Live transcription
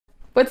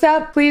What's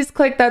up? Please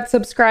click that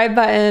subscribe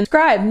button.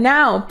 Subscribe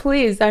now,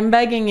 please. I'm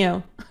begging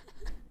you.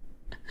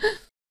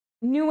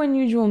 New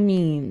unusual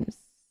memes.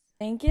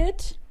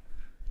 Blanket.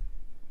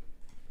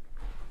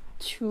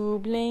 Two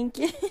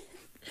blankets.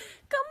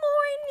 Good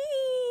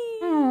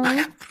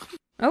morning. Aww.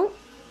 Oh,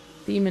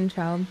 demon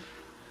child.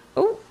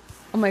 Oh,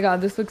 oh my god,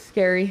 this looks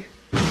scary.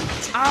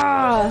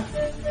 Ah.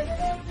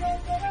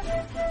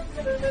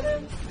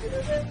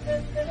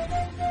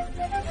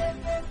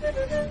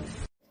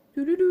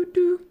 Do do do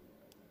do.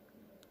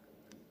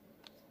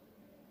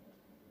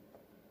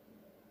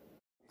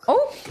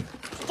 Oh,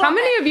 how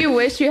many of you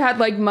wish you had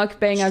like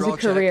mukbang as a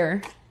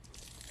career?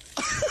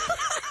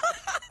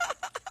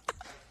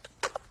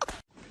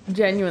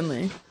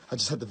 Genuinely. I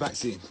just had the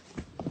vaccine.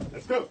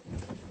 Let's go.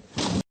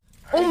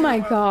 Oh my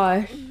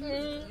gosh.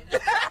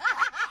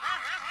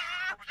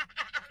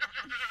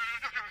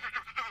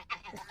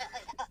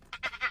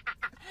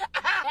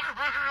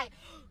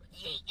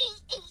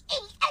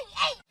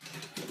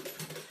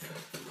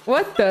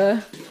 What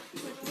the?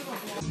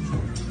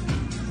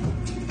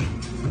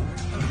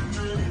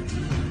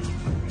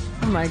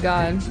 Oh my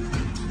god.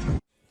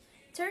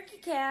 Turkey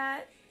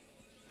cat.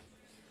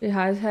 It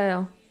high as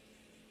hell.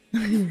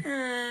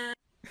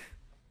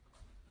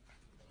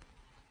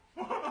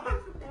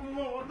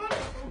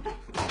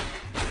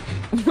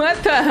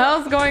 What the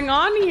hell's going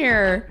on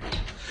here?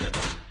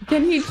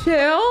 Can he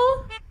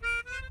chill?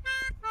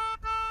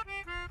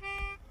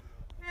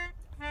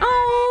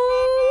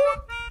 Oh.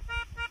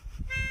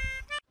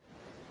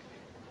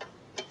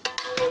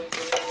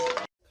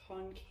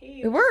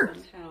 Concave. It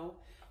worked. Somehow.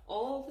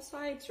 All the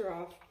sides are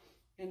off,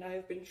 and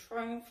I've been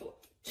trying for.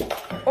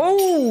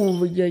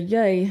 Oh, yay,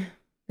 yay.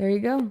 There you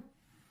go.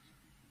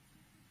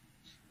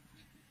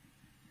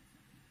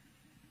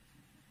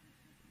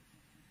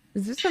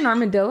 Is this an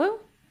armadillo?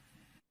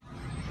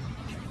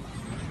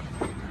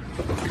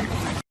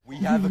 We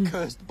have a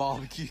cursed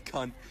barbecue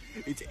cunt.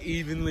 It's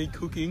evenly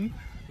cooking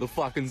the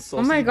fucking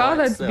sausage. Oh my god,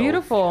 that's itself.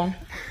 beautiful.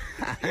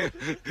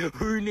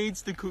 Who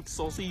needs to cook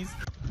saucies?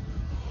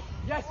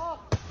 Yes.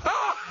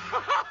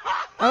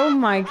 Oh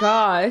my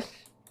gosh.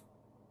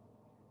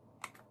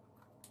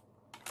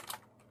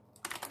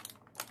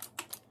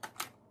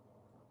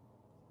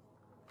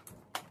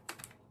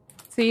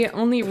 See,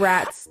 only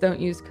rats don't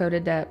use code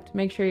adept.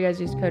 Make sure you guys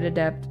use code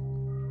adept.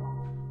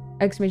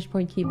 Exclamation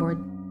point keyboard.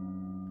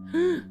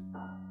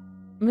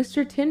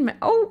 Mr. Tin Man.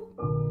 Oh!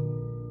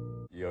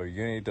 Yo, you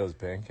gonna eat those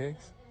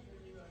pancakes?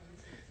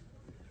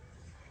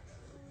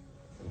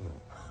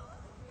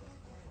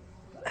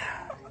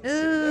 Ooh,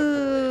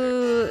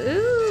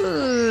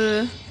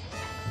 ooh.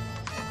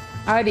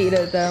 I'd eat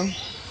it though.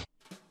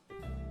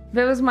 If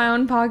it was my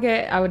own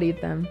pocket, I would eat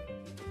them.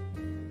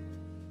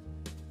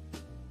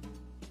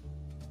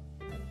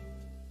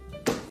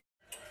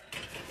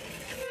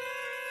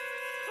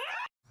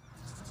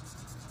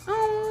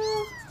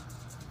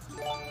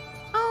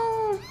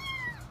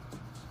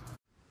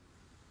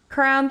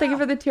 Crown, thank you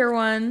for the tier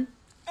 1.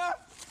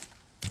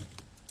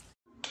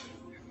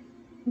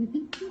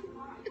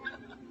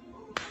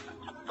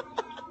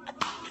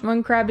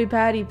 One Krabby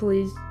Patty,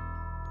 please.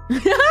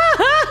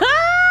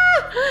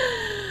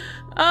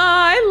 Oh,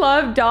 I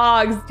love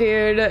dogs,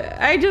 dude.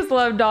 I just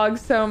love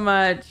dogs so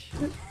much.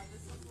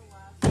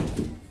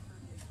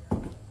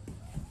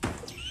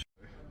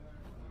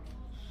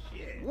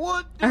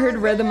 What? I heard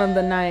Rhythm of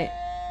the Night.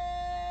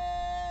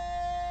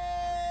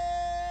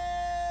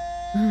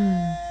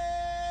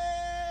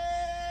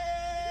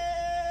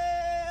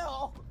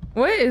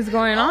 What is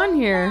going on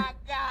here?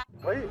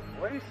 Why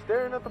are you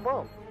staring at the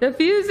bomb?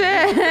 Defuse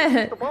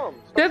it! The bomb.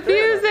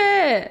 Defuse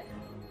it!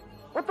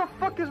 What the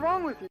fuck is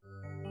wrong with you?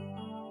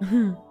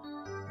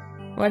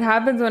 What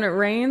happens when it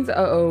rains?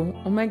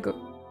 Uh-oh. Oh my god.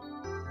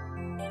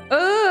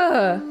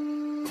 Ugh!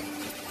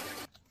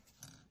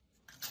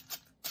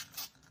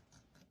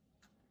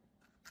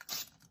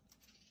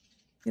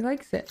 He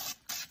likes it.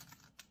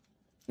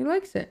 He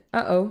likes it.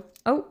 Uh-oh.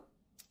 Oh.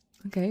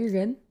 Okay, you're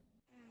good.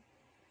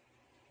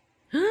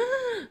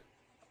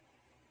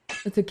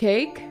 It's a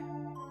cake?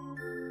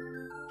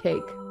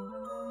 Cake.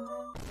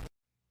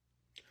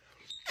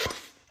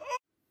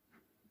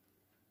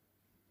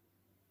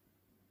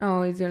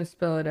 Oh, he's gonna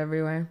spill it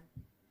everywhere.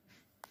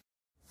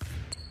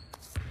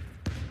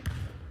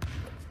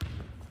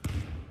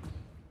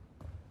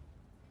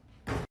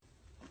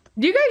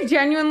 Do you guys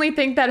genuinely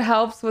think that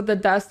helps with the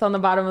dust on the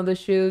bottom of the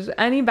shoes?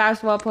 Any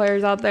basketball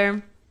players out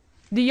there?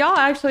 Do y'all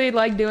actually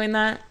like doing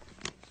that?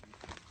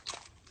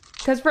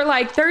 Because for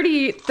like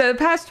the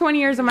past 20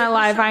 years of my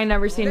life, I ain't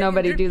never seen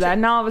nobody do that.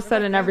 Now all of a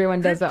sudden, everyone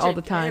does it all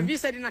the time.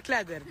 Visa dina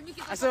kläder.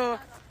 Alltså...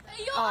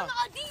 Ja,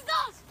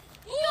 Adidas!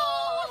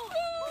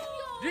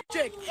 Drip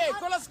check. Hey,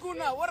 kolla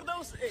skorna. What are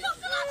those?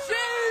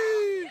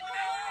 Sheesh!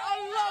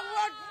 Allahu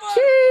Akbar!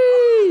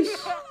 Sheesh!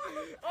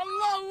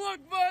 Allahu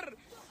Akbar!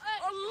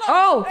 Allah!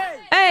 Oh!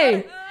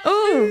 Hey!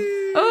 Ooh!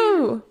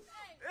 Ooh!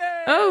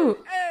 Ooh!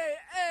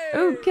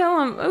 Ooh! Kill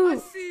him!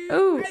 Ooh!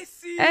 Ooh!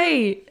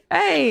 Hey!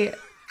 Hey!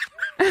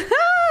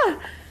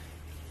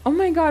 Oh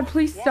my god,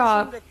 please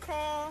stop.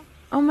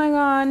 Oh my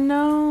god,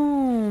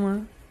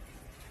 no.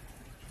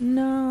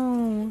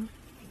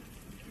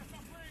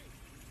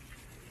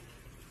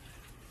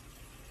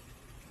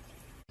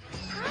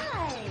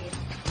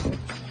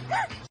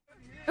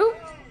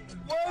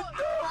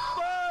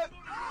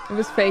 It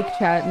was fake,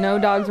 chat. No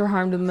dogs were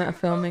harmed in the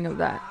filming of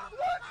that.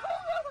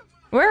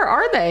 Where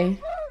are they?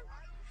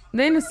 Are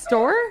they in a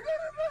store?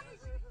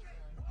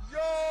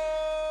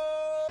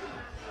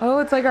 Oh,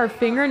 it's like our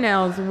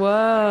fingernails.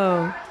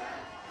 Whoa.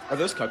 Are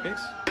those cupcakes?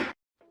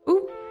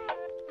 Ooh.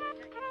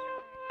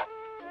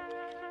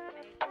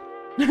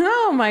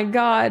 Oh my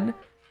god.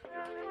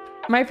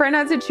 My friend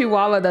has a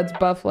chihuahua that's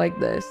buff like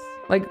this.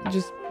 Like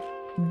just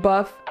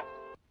buff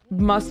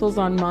muscles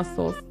on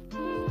muscles.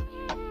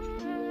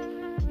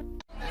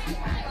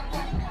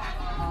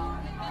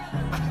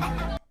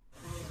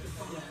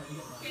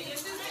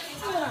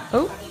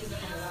 Oh.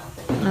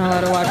 I'm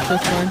not allowed to watch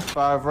this one.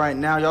 5 right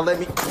now. Y'all let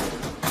me.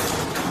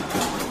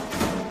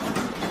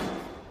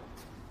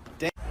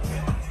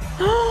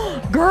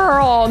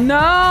 Girl,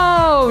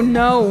 no.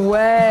 No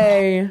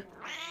way.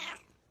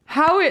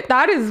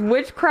 That is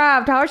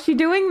witchcraft. How is she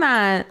doing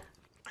that?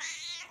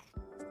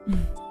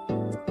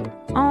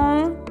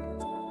 Oh.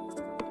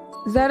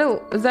 Is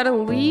that a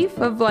leaf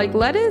of like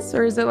lettuce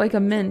or is it like a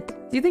mint?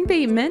 Do you think they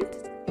eat mint?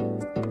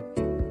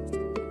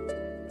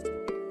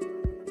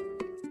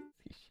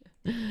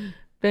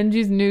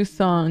 Benji's new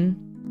song.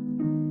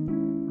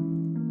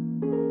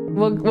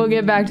 We'll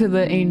get back to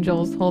the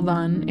angels. Hold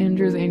on.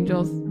 Andrew's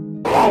angels.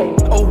 Oh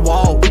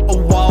whoa,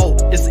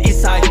 it's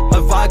Eastside, my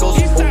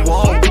Vagos.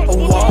 Oh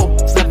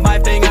whoa, snap my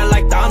finger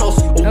like Thanos.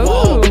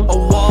 Oh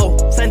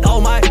whoa, send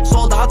all my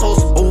soldados.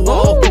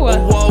 Oh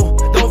whoa,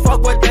 don't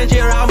fuck with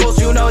Benji Ramos.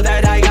 You know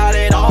that I got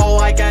it all.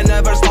 I can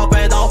never stop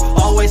it all.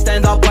 Always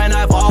stand up when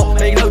I fall.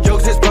 Make no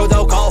jokes, it's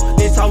protocol.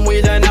 Need some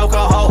weed and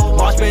alcohol.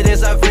 Mosh pit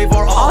is a free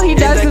for all. All he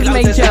does is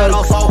make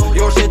jokes.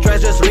 Your shit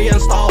trash just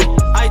reinstall.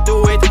 I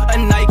do it a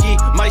Nike.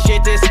 My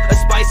shit is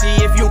spicy.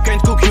 If you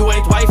can't cook, you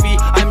ain't wifey.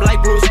 I'm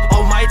like Bruce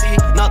Almighty.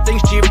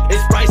 Nothing's cheap,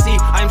 it's pricey.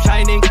 I'm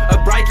shining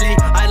brightly.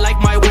 I like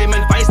my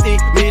women feisty.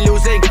 Me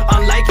losing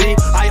unlikely.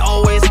 I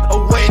always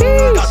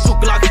win. Got 2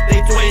 Glocks,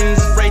 they twins.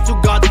 Pray to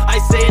God, I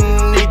sin.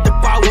 Need the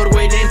power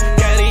within.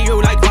 Carry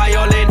you like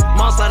violin.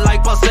 Monster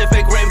like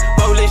Pacific Rim.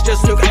 Polish,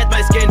 just look at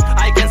my skin.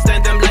 I can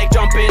stand them like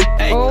jumping.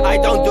 Hey, I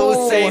don't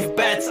do safe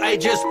bets. I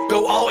just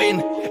go all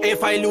in.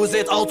 If I lose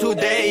it all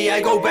today,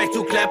 I go back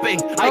to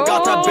clapping. I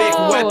got a big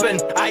weapon,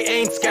 I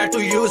ain't scared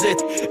to use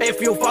it. If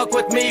you fuck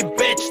with me,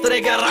 bitch,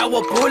 trigger, I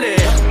will pull it.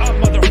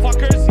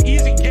 Motherfuckers,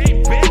 easy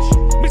game, bitch.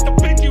 Mr.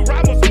 Benji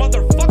Ramos,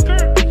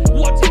 motherfucker.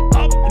 What's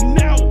up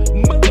now,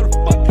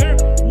 motherfucker?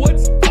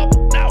 What's up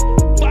now?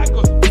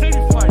 Vagos,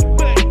 certified,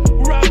 black,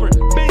 rapper,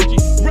 Benji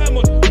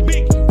Ramos,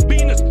 big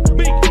penis,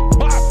 big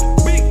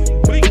bob,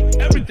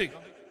 big everything.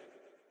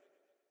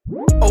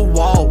 Oh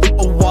whoa,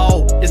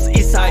 it's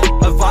Eastside,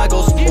 my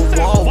Vagos.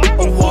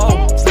 Oh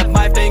whoa, snap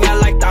my finger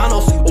like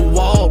Thanos.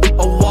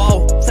 Oh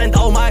whoa, send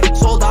all my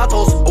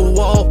soldados. Oh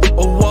whoa,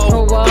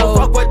 don't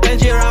fuck with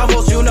Benji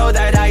Ramos. You know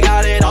that I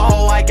got it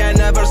all. I can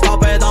never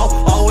stop it all.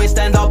 Always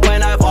stand up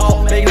when I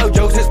fall. Make no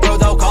jokes, it's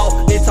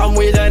protocol. Need some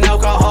weed and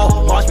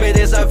alcohol. Mosh pit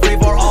is a free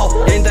for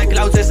all. In the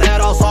clouds is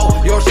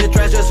aerosol. Your shit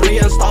trash just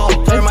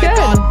reinstall. Turn my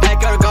god,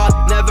 hacker god,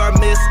 never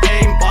miss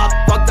aim bot.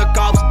 Fuck the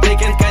cops, they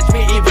can catch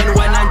me even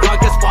when I'm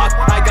drunk as fuck.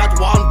 I got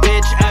 1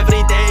 bitch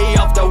every day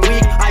of the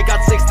week. I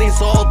got 16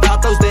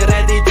 soldados, they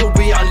ready to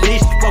be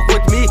unleashed. Fuck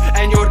with me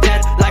and you're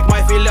dead, like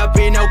my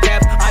Filipino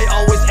cap. I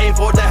always aim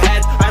for the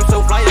head. I'm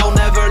so fly, I'll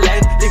never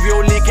land. Leave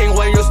you leaking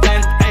where you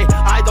stand. Hey,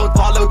 I don't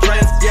follow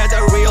trends. Yeah,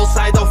 the real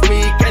side of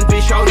me can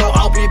be shown. No,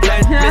 I'll be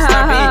bland.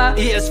 Mr.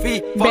 B,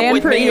 ESV, fuck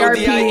with me, or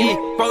DIE.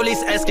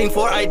 Police asking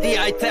for ID,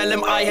 I tell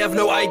them I have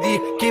no ID.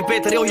 Keep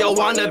it real, you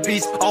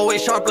wannabes.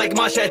 Always sharp like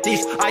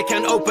machetes. I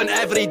can open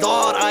every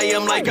door. I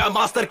am like a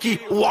master key.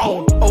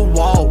 Wow, oh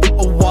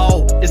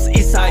whoa, it's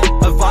Eastside,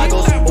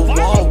 Vagos.